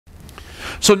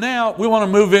So now we want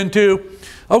to move into,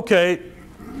 okay,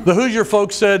 the Hoosier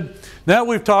folks said, now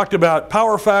we've talked about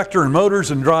power factor and motors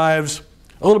and drives,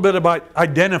 a little bit about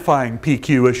identifying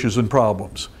PQ issues and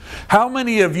problems. How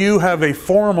many of you have a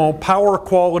formal power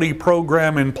quality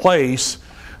program in place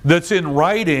that's in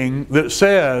writing that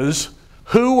says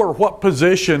who or what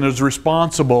position is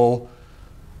responsible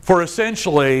for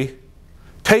essentially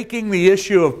taking the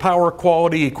issue of power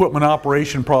quality equipment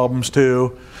operation problems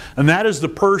to, and that is the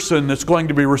person that's going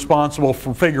to be responsible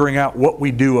for figuring out what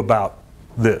we do about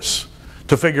this,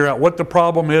 to figure out what the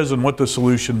problem is and what the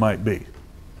solution might be.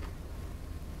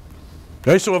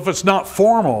 Okay, so if it's not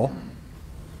formal,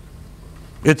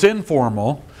 it's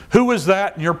informal. Who is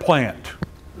that in your plant?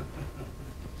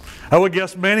 I would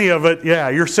guess many of it, yeah,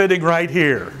 you're sitting right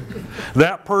here.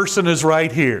 That person is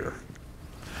right here.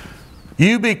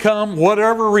 You become,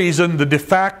 whatever reason, the de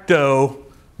facto,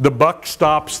 the buck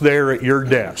stops there at your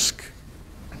desk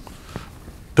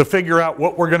to figure out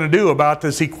what we're going to do about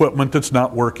this equipment that's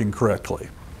not working correctly.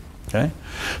 Okay?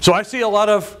 So I see a lot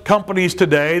of companies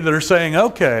today that are saying,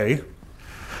 okay,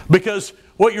 because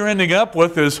what you're ending up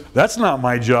with is, that's not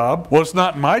my job. Well, it's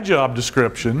not my job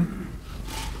description.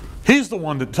 He's the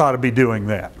one that ought to be doing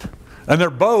that. And they're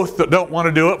both that don't want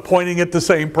to do it pointing at the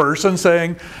same person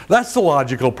saying, that's the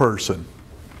logical person.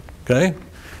 Okay?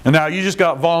 And now you just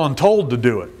got voluntold to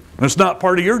do it. And it's not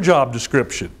part of your job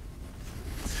description.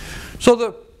 So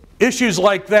the issues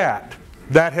like that,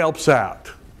 that helps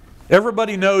out.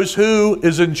 Everybody knows who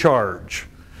is in charge.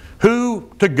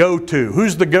 Who to go to.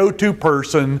 Who's the go-to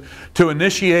person to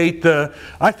initiate the,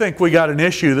 I think we got an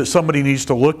issue that somebody needs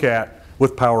to look at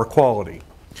with power quality.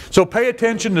 So pay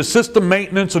attention to system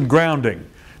maintenance and grounding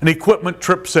and equipment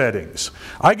trip settings.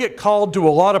 I get called to a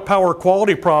lot of power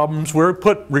quality problems where we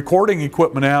put recording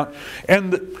equipment out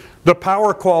and the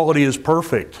power quality is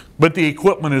perfect, but the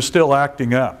equipment is still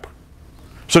acting up.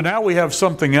 So now we have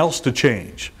something else to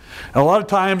change. And a lot of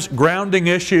times grounding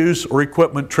issues or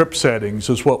equipment trip settings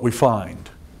is what we find.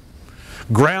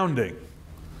 Grounding.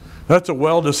 That's a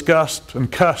well-discussed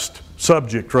and cussed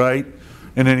subject, right,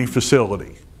 in any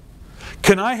facility.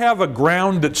 Can I have a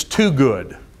ground that's too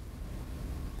good?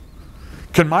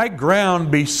 Can my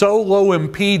ground be so low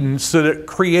impedance that it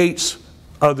creates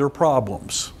other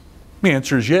problems? The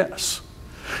answer is yes.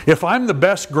 If I'm the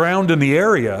best ground in the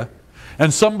area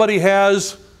and somebody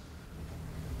has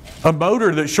a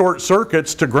motor that short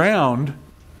circuits to ground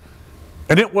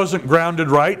and it wasn't grounded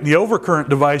right and the overcurrent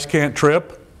device can't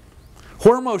trip,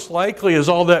 where most likely is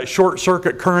all that short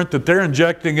circuit current that they're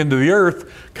injecting into the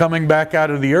earth coming back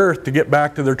out of the earth to get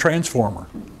back to their transformer?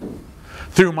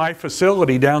 Through my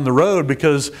facility down the road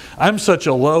because I'm such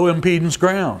a low impedance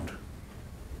ground.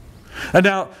 And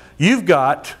now you've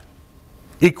got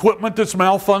equipment that's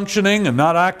malfunctioning and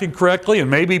not acting correctly and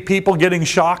maybe people getting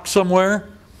shocked somewhere.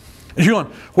 And you're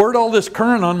going, where'd all this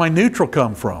current on my neutral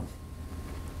come from?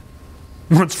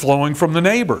 It's flowing from the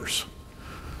neighbors.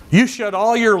 You shut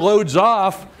all your loads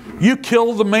off, you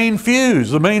kill the main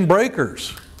fuse, the main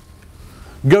breakers.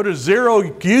 Go to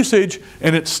zero usage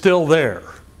and it's still there.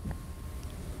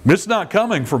 It's not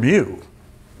coming from you.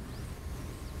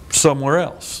 Somewhere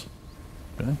else.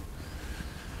 Okay?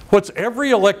 What's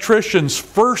every electrician's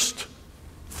first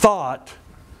thought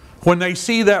when they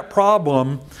see that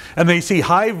problem and they see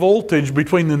high voltage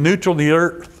between the neutral and the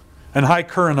earth and high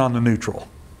current on the neutral?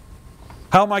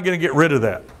 How am I going to get rid of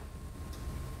that?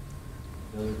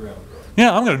 Another ground rod.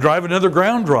 Yeah, I'm going to drive another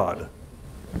ground rod.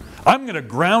 I'm going to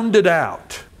ground it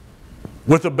out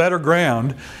with a better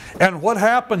ground. And what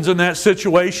happens in that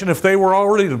situation if they were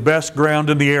already the best ground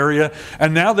in the area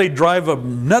and now they drive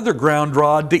another ground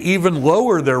rod to even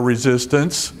lower their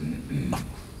resistance?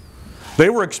 They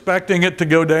were expecting it to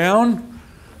go down,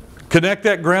 connect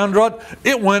that ground rod.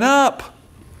 It went up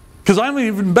because I'm an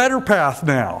even better path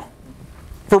now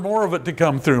for more of it to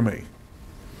come through me.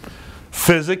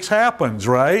 Physics happens,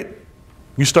 right?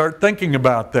 You start thinking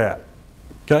about that.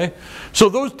 Okay? So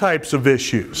those types of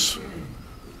issues.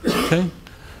 Okay?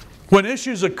 When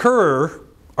issues occur,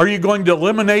 are you going to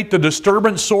eliminate the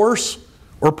disturbance source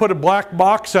or put a black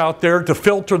box out there to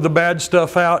filter the bad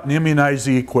stuff out and immunize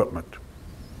the equipment?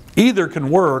 Either can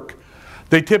work.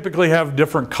 They typically have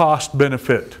different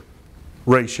cost-benefit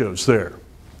ratios there.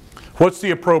 What's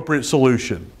the appropriate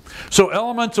solution? So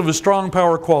elements of a strong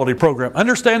power quality program.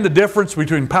 Understand the difference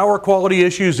between power quality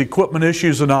issues, equipment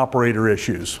issues, and operator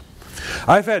issues.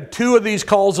 I've had 2 of these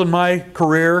calls in my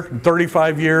career in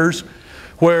 35 years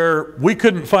where we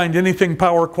couldn't find anything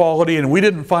power quality and we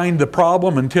didn't find the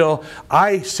problem until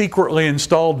I secretly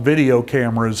installed video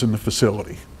cameras in the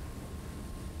facility.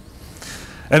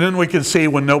 And then we could see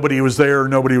when nobody was there,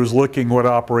 nobody was looking, what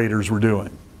operators were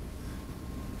doing.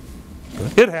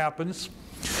 It happens.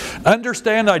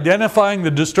 Understand identifying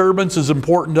the disturbance is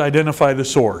important to identify the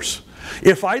source.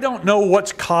 If I don't know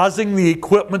what's causing the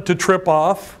equipment to trip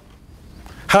off,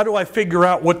 how do I figure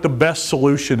out what the best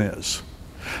solution is?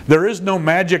 There is no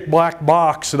magic black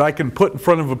box that I can put in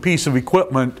front of a piece of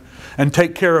equipment and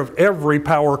take care of every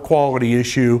power quality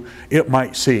issue it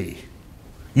might see.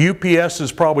 UPS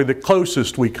is probably the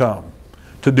closest we come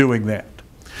to doing that.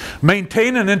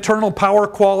 Maintain an internal power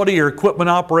quality or equipment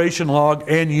operation log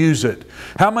and use it.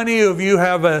 How many of you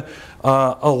have a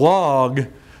log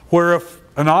where if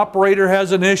an operator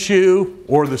has an issue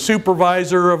or the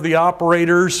supervisor of the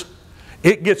operators,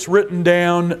 it gets written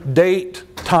down, date,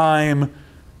 time,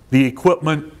 the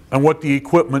equipment, and what the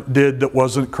equipment did that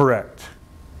wasn't correct?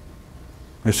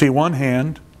 I see one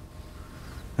hand.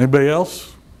 Anybody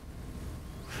else?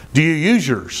 Do you use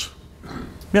yours?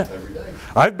 Yeah. Every day.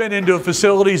 I've been into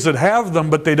facilities that have them,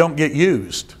 but they don't get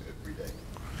used. Every day.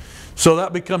 So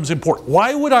that becomes important.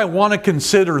 Why would I want to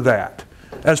consider that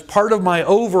as part of my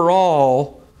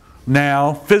overall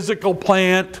now physical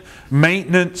plant,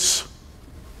 maintenance,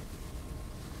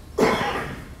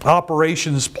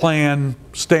 operations plan,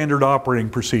 standard operating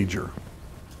procedure?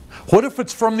 What if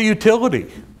it's from the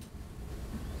utility?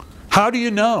 How do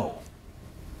you know?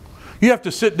 You have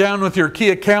to sit down with your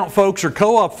key account folks or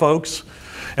co-op folks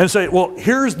and say, well,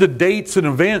 here's the dates and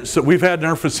events that we've had in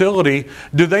our facility.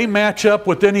 Do they match up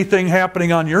with anything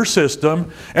happening on your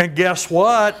system? And guess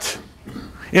what?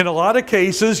 In a lot of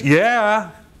cases,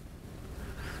 yeah.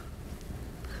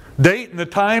 Date and the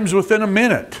time's within a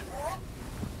minute.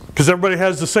 Because everybody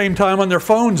has the same time on their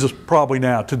phones probably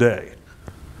now today.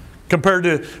 Compared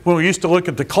to when we used to look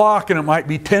at the clock and it might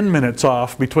be 10 minutes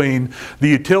off between the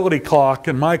utility clock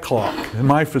and my clock in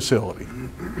my facility.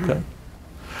 Okay.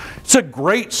 It's a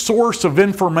great source of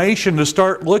information to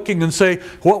start looking and say,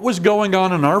 what was going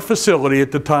on in our facility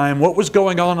at the time? What was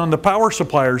going on the power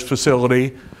supplier's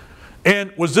facility?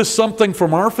 And was this something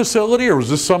from our facility, or was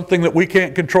this something that we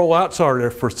can't control outside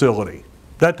our facility?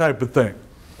 That type of thing.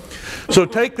 So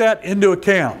take that into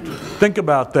account. Think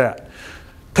about that.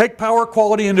 Take power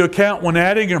quality into account when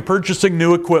adding and purchasing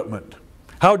new equipment.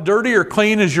 How dirty or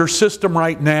clean is your system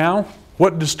right now?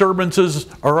 What disturbances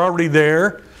are already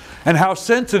there? And how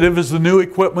sensitive is the new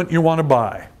equipment you want to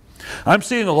buy? I'm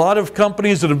seeing a lot of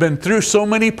companies that have been through so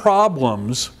many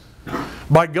problems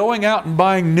by going out and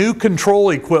buying new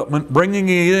control equipment, bringing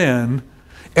it in,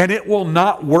 and it will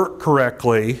not work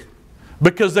correctly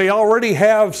because they already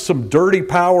have some dirty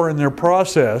power in their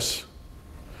process.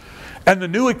 And the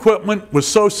new equipment was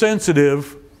so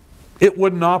sensitive, it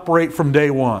wouldn't operate from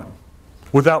day one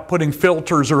without putting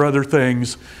filters or other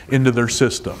things into their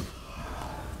system.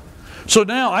 So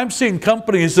now I'm seeing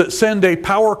companies that send a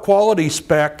power quality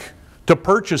spec to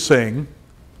purchasing,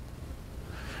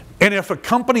 and if a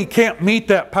company can't meet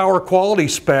that power quality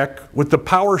spec with the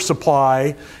power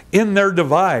supply in their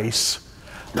device,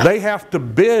 they have to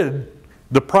bid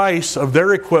the price of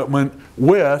their equipment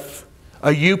with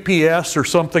a UPS or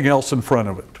something else in front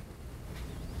of it.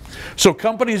 So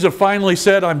companies have finally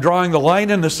said, I'm drawing the line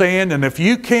in the sand, and if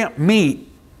you can't meet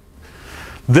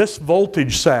this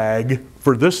voltage sag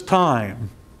for this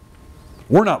time,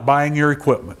 we're not buying your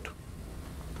equipment.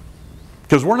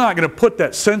 Because we're not going to put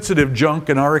that sensitive junk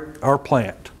in our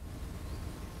plant.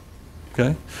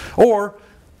 Okay? Or,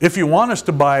 if you want us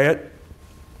to buy it,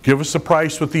 give us a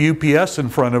price with the UPS in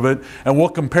front of it, and we'll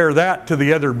compare that to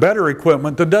the other better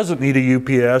equipment that doesn't need a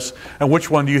UPS, and which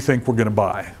one do you think we're going to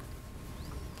buy?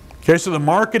 Okay, so the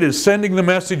market is sending the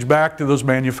message back to those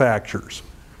manufacturers.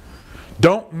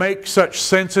 Don't make such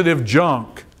sensitive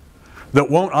junk that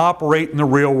won't operate in the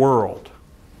real world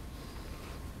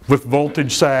with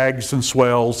voltage sags and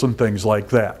swells and things like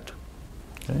that.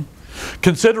 Okay?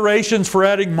 Considerations for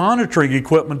adding monitoring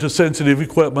equipment to sensitive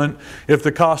equipment if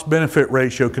the cost-benefit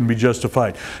ratio can be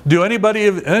justified. Do anybody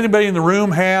in the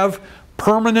room have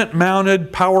permanent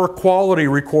mounted power quality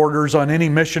recorders on any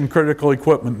mission-critical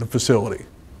equipment in the facility?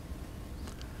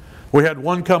 We had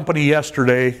one company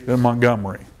yesterday in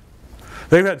Montgomery.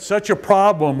 They've had such a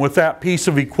problem with that piece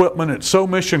of equipment, it's so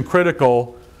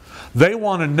mission-critical, they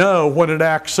want to know when it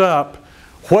acts up,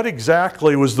 what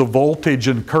exactly was the voltage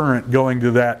and current going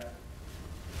to that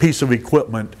piece of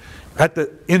equipment at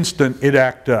the instant it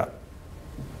acted up.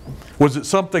 Was it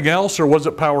something else, or was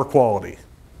it power quality?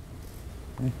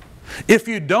 If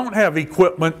you don't have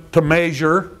equipment to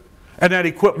measure and that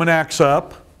equipment acts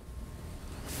up,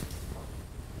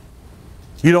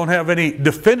 you don't have any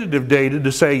definitive data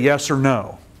to say yes or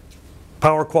no.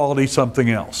 Power quality, something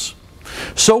else.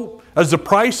 So as the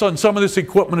price on some of this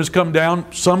equipment has come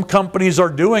down, some companies are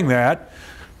doing that.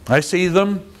 I see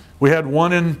them We had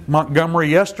one in Montgomery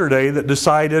yesterday that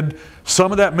decided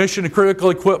some of that mission critical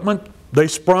equipment, they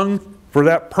sprung for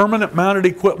that permanent mounted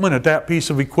equipment at that piece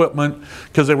of equipment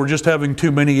because they were just having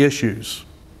too many issues.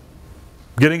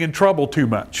 Getting in trouble too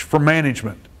much from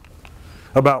management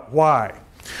about why.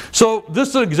 So this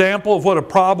is an example of what a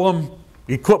problem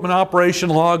equipment operation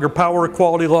log or power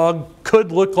quality log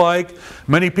could look like.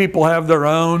 Many people have their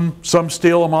own. Some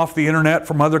steal them off the internet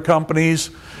from other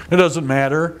companies. It doesn't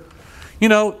matter. You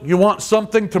know, you want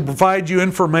something to provide you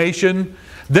information,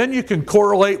 then you can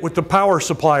correlate with the power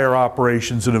supplier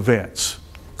operations and events.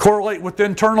 Correlate with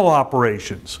internal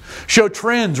operations. Show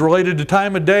trends related to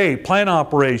time of day, plant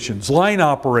operations, line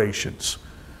operations.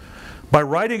 By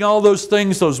writing all those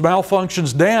things, those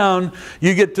malfunctions down,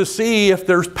 you get to see if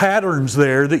there's patterns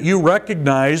there that you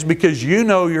recognize because you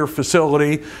know your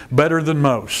facility better than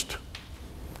most.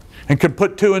 And can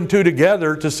put two and two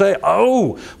together to say,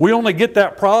 oh, we only get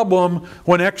that problem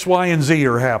when X, Y, and Z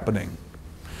are happening.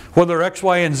 Whether X,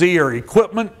 Y, and Z are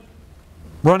equipment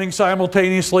running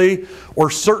simultaneously or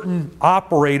certain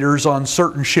operators on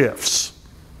certain shifts.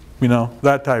 You know,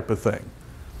 that type of thing.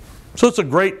 So it's a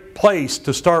great place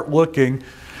to start looking.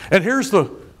 And here's the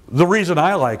reason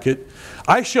I like it.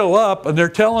 I show up and they're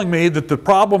telling me that the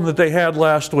problem that they had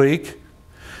last week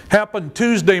happened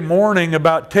Tuesday morning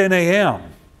about 10 a.m.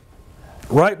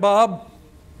 Right, Bob?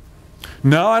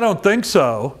 No, I don't think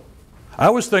so. I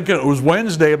was thinking it was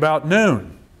Wednesday about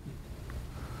noon.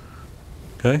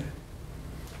 Okay?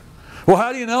 Well,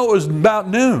 how do you know it was about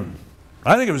noon?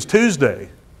 I think it was Tuesday.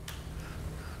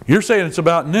 You're saying it's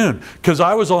about noon because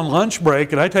I was on lunch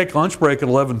break and I take lunch break at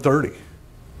 11:30.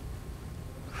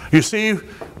 You see,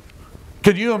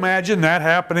 could you imagine that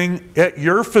happening at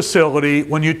your facility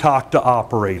when you talk to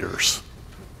operators?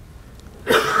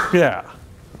 Yeah,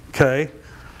 okay.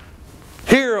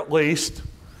 Here at least,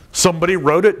 somebody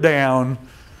wrote it down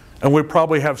and we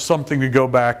probably have something to go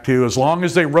back to. As long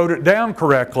as they wrote it down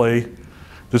correctly,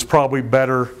 it's probably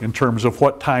better in terms of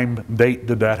what time, date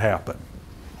did that happen.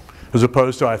 As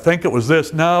opposed to, I think it was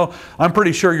this. No, I'm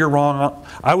pretty sure you're wrong.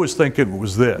 I was thinking it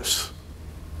was this.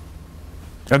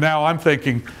 And now I'm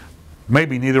thinking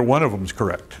maybe neither one of them is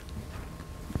correct.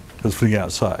 Because from the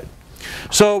outside.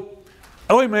 So,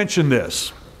 let me mention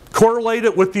this. Correlate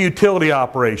it with the utility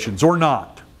operations or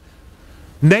not.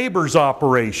 Neighbors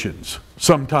operations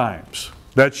sometimes.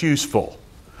 That's useful.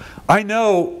 I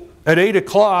know at 8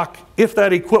 o'clock, if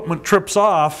that equipment trips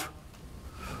off,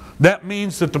 that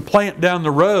means that the plant down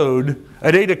the road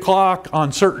at 8 o'clock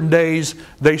on certain days,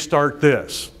 they start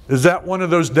this. Is that one of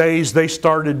those days they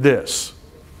started this?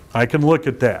 I can look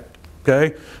at that.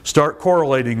 Okay? Start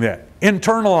correlating that.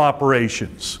 Internal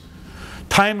operations.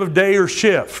 Time of day or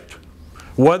shift.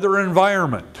 Weather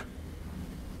environment.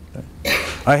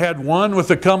 I had one with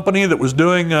a company that was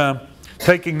doing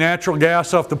taking natural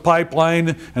gas off the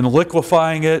pipeline and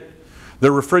liquefying it.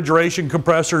 The refrigeration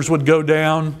compressors would go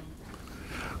down.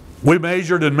 We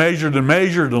measured and measured and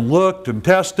measured and looked and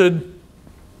tested.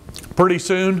 Pretty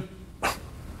soon,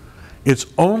 it's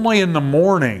only in the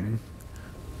morning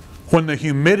when the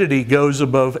humidity goes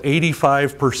above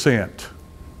 85%.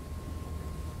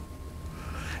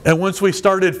 And once we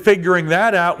started figuring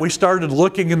that out, we started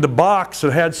looking in the box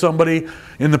that had somebody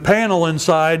in the panel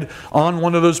inside on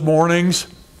one of those mornings.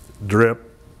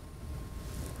 Drip,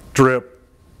 drip.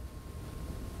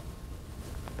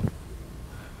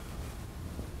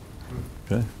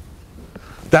 Okay.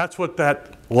 That's what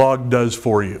that log does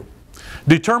for you.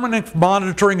 Determine if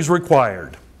monitoring is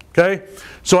required. Okay?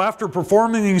 So after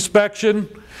performing the inspection,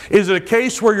 is it a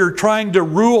case where you're trying to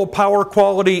rule power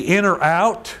quality in or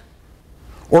out?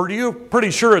 Or are you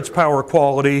pretty sure it's power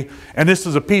quality and this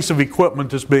is a piece of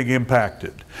equipment that's being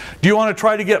impacted? Do you want to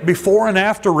try to get before and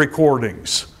after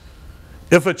recordings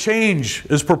if a change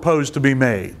is proposed to be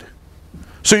made?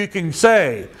 So you can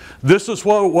say, this is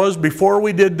what it was before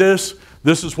we did this,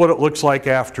 this is what it looks like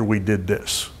after we did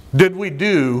this. Did we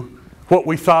do what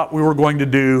we thought we were going to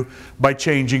do by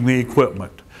changing the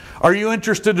equipment? Are you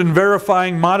interested in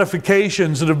verifying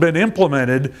modifications that have been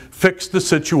implemented fix the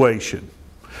situation?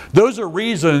 Those are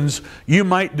reasons you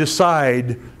might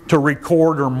decide to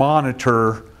record or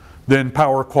monitor then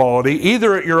power quality,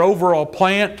 either at your overall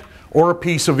plant or a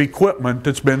piece of equipment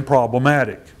that's been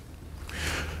problematic.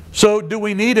 So do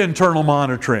we need internal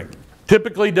monitoring?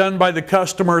 Typically done by the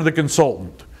customer or the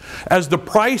consultant. As the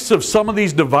price of some of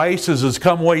these devices has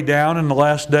come way down in the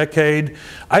last decade,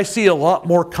 I see a lot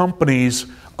more companies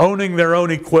owning their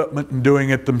own equipment and doing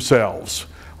it themselves,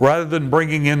 rather than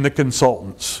bringing in the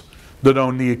consultants that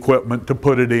own the equipment to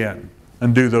put it in.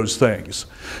 and do those things.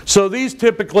 So these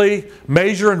typically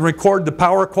measure and record the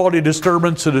power quality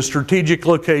disturbance at a strategic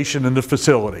location in the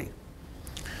facility.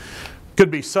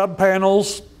 Could be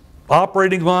sub-panels,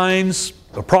 operating lines,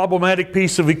 a problematic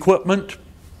piece of equipment.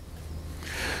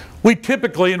 We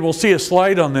typically, and we'll see a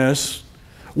slide on this,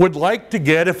 would like to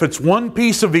get, if it's one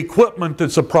piece of equipment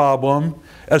that's a problem,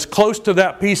 as close to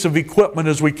that piece of equipment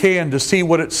as we can to see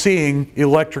what it's seeing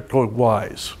electrical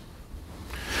wise.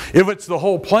 If it's the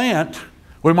whole plant,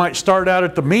 we might start out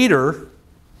at the meter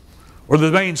or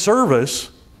the main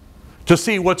service to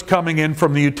see what's coming in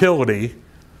from the utility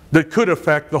that could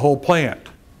affect the whole plant.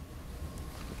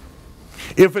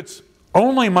 If it's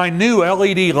only my new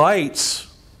LED lights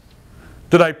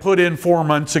that I put in 4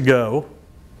 months ago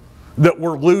that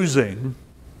we're losing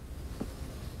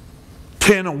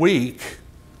 10 a week,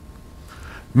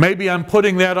 maybe I'm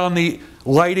putting that on the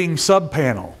lighting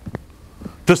sub-panel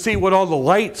to see what all the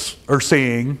lights are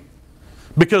seeing,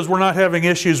 because we're not having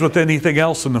issues with anything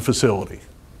else in the facility.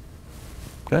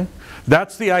 Okay?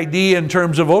 That's the idea in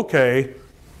terms of, okay,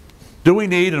 do we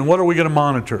need and what are we going to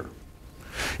monitor?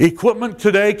 Equipment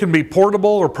today can be portable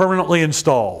or permanently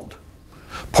installed.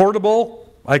 Portable,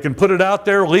 I can put it out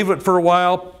there, leave it for a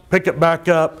while, pick it back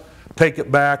up, take it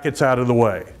back, it's out of the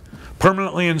way.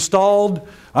 Permanently installed,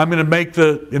 I'm going to make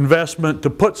the investment to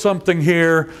put something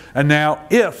here, and now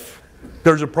if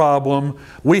there's a problem,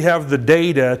 we have the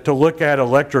data to look at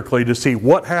electrically to see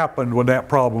what happened when that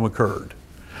problem occurred.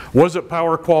 Was it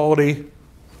power quality?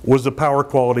 Was the power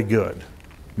quality good?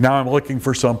 Now I'm looking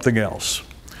for something else.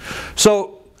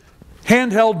 So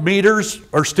handheld meters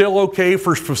are still okay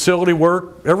for facility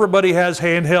work. Everybody has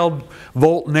handheld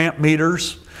volt and amp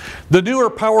meters. The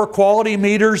newer power quality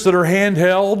meters that are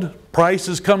handheld,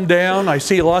 prices come down. I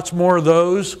see lots more of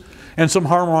those, and some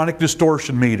harmonic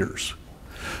distortion meters.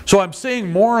 So I'm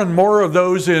seeing more and more of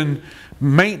those in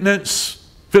maintenance,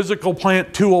 physical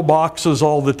plant toolboxes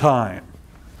all the time.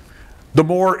 The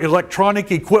more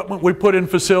electronic equipment we put in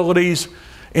facilities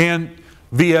and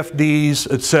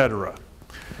VFDs, etc.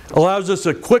 Allows us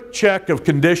a quick check of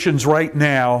conditions right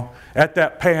now at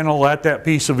that panel, at that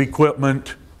piece of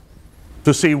equipment,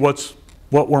 to see what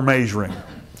we're measuring.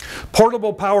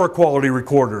 Portable power quality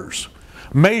recorders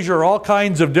measure all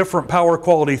kinds of different power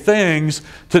quality things.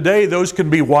 Today those can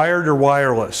be wired or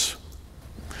wireless.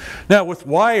 Now with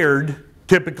wired,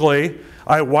 typically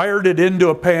I wired it into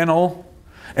a panel,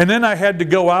 and then I had to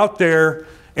go out there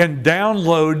and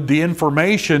download the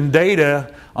information,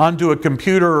 data, onto a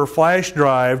computer or flash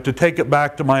drive to take it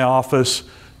back to my office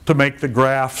to make the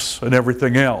graphs and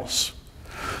everything else.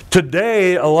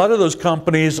 Today, a lot of those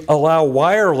companies allow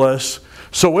wireless,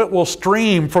 so it will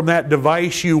stream from that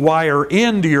device you wire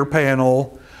into your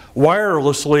panel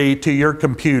wirelessly to your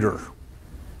computer,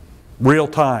 real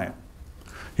time.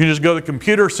 You just go to the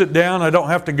computer, sit down. I don't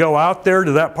have to go out there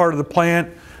to that part of the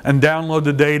plant and download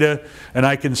the data, and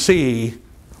I can see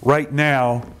right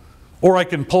now, or I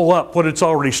can pull up what it's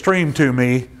already streamed to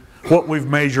me, what we've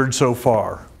measured so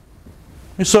far.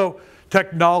 And so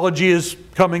technology is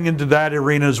coming into that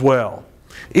arena as well.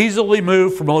 Easily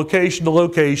move from location to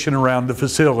location around the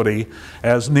facility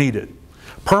as needed.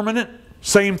 Permanent,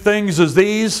 same things as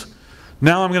these.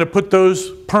 Now I'm going to put those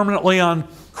permanently on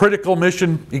critical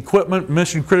mission equipment,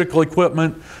 mission critical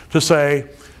equipment, to say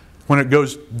when it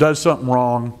does something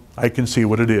wrong, I can see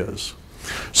what it is.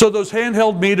 So those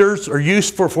handheld meters are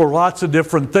useful for lots of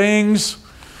different things.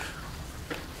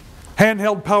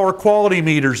 Handheld power quality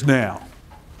meters now.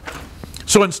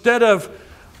 So instead of,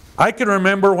 I can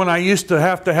remember when I used to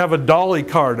have a dolly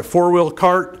cart, a four-wheel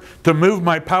cart, to move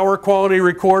my power quality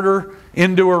recorder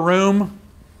into a room.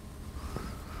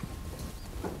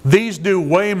 These do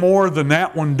way more than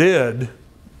that one did,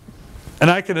 and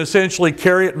I can essentially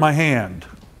carry it in my hand.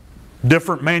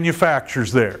 Different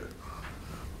manufacturers there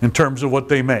in terms of what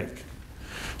they make.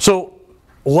 So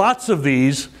lots of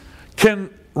these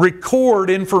can record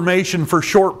information for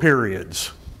short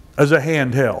periods as a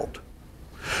handheld.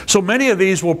 So many of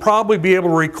these will probably be able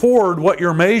to record what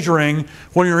you're measuring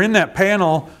when you're in that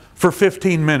panel for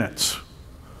 15 minutes.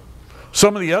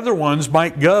 Some of the other ones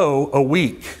might go a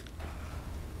week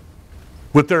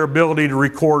with their ability to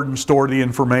record and store the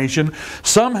information.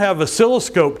 Some have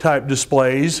oscilloscope type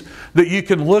displays that you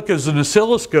can look as an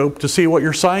oscilloscope to see what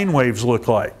your sine waves look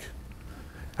like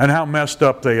and how messed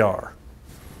up they are.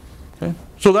 Okay?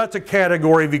 So that's a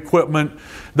category of equipment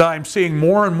that I'm seeing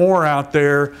more and more out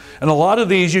there, and a lot of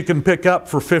these you can pick up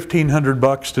for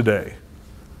 $1,500 today,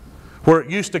 where it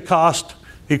used to cost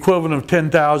equivalent of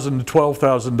 $10,000 to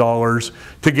 $12,000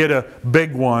 to get a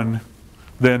big one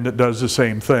then that does the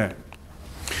same thing.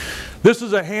 This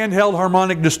is a handheld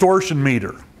harmonic distortion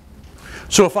meter.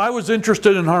 So if I was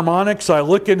interested in harmonics, I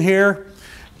look in here,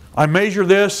 I measure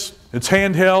this, it's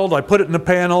handheld, I put it in the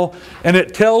panel, and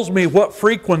it tells me what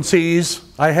frequencies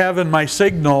I have in my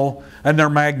signal and their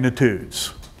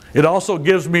magnitudes. It also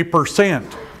gives me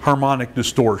percent harmonic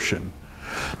distortion.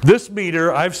 This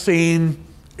meter, I've seen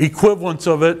equivalents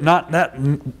of it, not that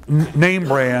name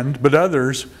brand, but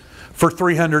others, for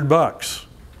 $300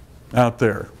 out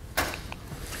there.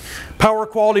 Power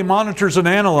quality monitors and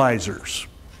analyzers.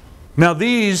 Now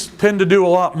these tend to do a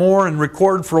lot more and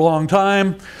record for a long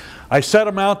time. I set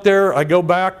them out there, I go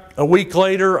back a week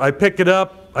later, I pick it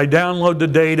up, I download the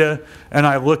data, and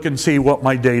I look and see what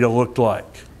my data looked like.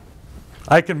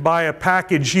 I can buy a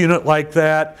package unit like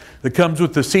that that comes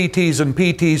with the CTs and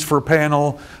PTs for a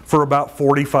panel for about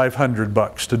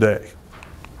 $4,500 today.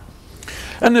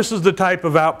 And this is the type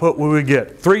of output we would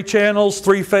get. 3 channels,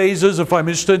 3 phases if I'm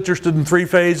just interested in 3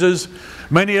 phases.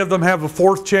 Many of them have a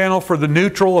 4th channel for the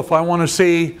neutral if I want to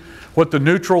see what the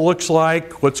neutral looks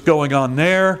like, what's going on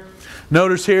there.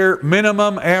 Notice here,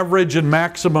 minimum, average, and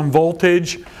maximum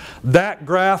voltage. That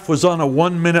graph was on a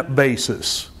 1-minute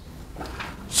basis.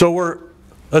 So we're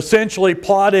essentially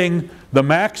plotting the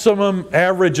maximum,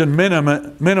 average, and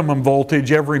minimum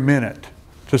voltage every minute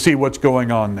to see what's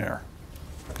going on there.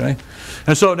 Okay?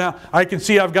 And so now I can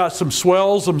see I've got some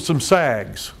swells and some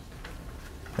sags.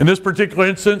 In this particular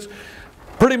instance,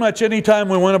 pretty much any time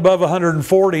we went above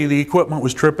 140, the equipment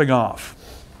was tripping off.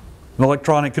 An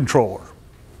electronic controller.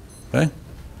 Okay?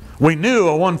 We knew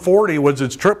a 140 was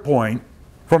its trip point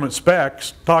from its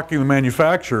specs, talking to the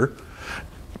manufacturer.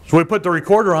 So we put the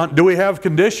recorder on. Do we have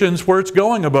conditions where it's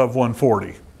going above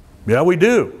 140? Yeah, we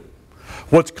do.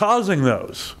 What's causing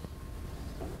those?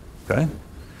 Okay?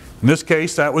 In this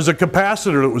case, that was a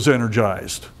capacitor that was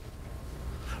energized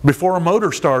before a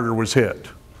motor starter was hit.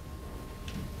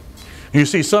 You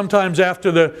see, sometimes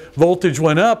after the voltage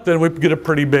went up, then we get a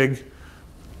pretty big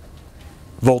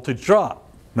voltage drop.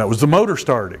 That was the motor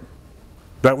starting.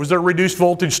 That was their reduced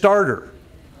voltage starter.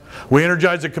 We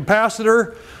energize a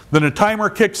capacitor, then a timer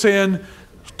kicks in,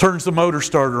 turns the motor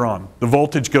starter on. The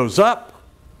voltage goes up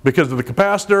because of the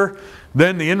capacitor,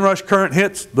 then the inrush current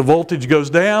hits, the voltage goes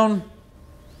down,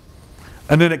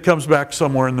 and then it comes back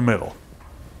somewhere in the middle.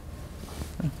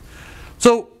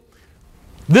 So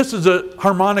this is a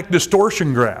harmonic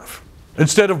distortion graph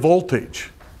instead of voltage.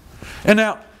 And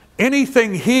now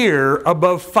anything here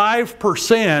above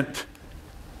 5%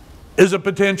 is a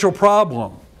potential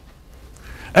problem.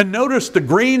 And notice the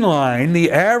green line,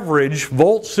 the average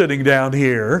volt sitting down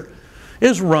here,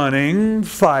 is running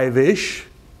 5-ish.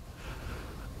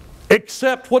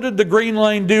 Except what did the green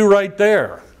line do right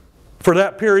there for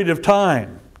that period of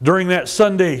time during that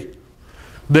Sunday,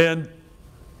 then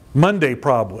Monday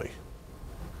probably?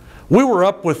 We were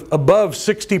up with above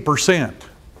 60%.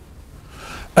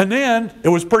 And then it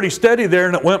was pretty steady there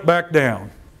and it went back down.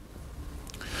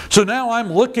 So now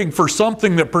I'm looking for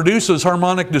something that produces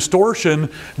harmonic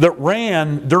distortion that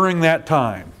ran during that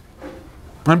time.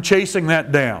 I'm chasing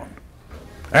that down.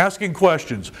 Asking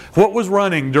questions. What was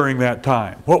running during that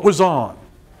time? What was on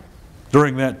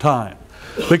during that time?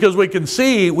 Because we can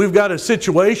see we've got a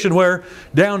situation where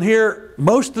down here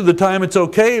most of the time it's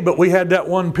okay, but we had that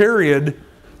one period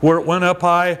where it went up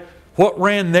high. What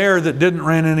ran there that didn't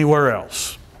run anywhere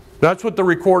else? That's what the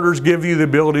recorders give you the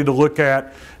ability to look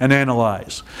at and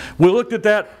analyze. We looked at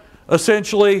that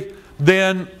essentially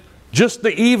then just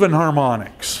the even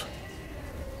harmonics.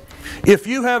 If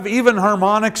you have even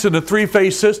harmonics in a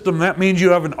 3-phase system, that means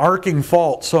you have an arcing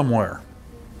fault somewhere.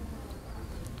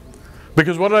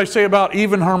 Because what did I say about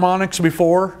even harmonics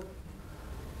before?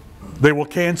 They will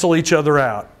cancel each other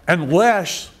out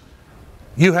unless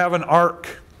you have an arc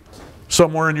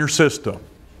somewhere in your system.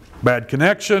 Bad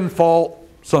connection, fault,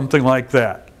 something like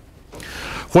that.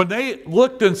 When they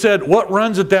looked and said what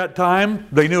runs at that time,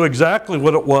 they knew exactly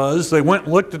what it was. They went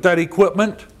and looked at that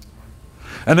equipment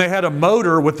and they had a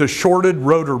motor with a shorted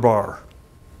rotor bar.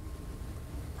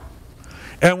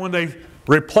 And when they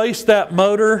replaced that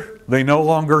motor, they no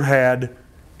longer had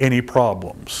any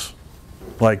problems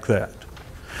like that.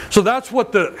 So that's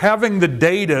what having the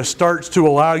data starts to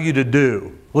allow you to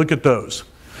do. Look at those.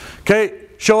 Okay,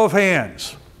 show of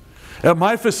hands. At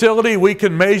my facility, we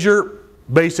can measure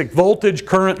basic voltage,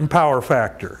 current, and power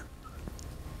factor.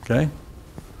 Okay?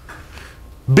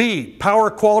 B,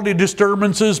 power quality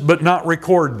disturbances, but not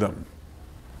record them.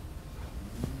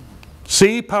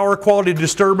 C, power quality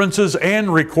disturbances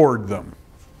and record them.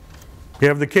 We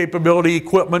have the capability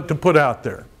equipment to put out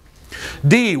there.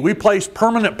 D, we place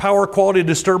permanent power quality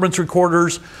disturbance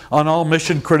recorders on all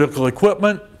mission critical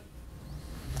equipment.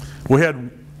 We had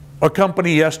a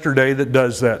company yesterday that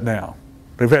does that now.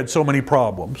 They've had so many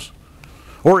problems.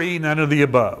 Or E, none of the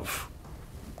above.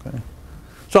 Okay.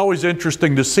 It's always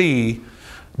interesting to see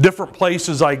different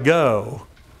places I go.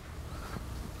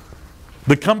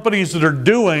 The companies that are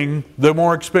doing the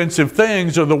more expensive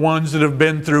things are the ones that have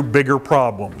been through bigger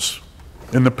problems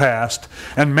in the past.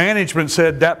 And management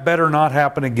said that better not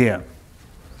happen again.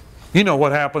 You know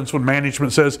what happens when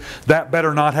management says that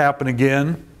better not happen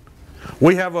again?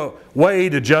 We have a way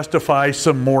to justify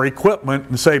some more equipment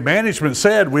and say management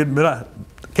said it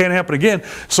can't happen again,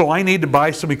 so I need to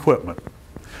buy some equipment.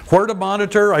 Where to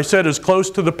monitor? I said as close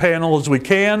to the panel as we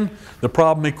can, the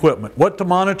problem equipment. What to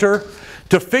monitor?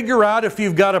 To figure out if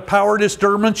you've got a power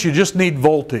disturbance, you just need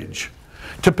voltage.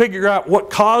 To figure out what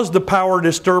caused the power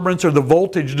disturbance or the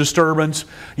voltage disturbance,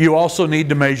 you also need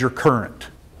to measure current.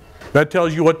 That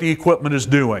tells you what the equipment is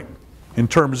doing in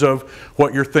terms of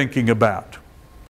what you're thinking about.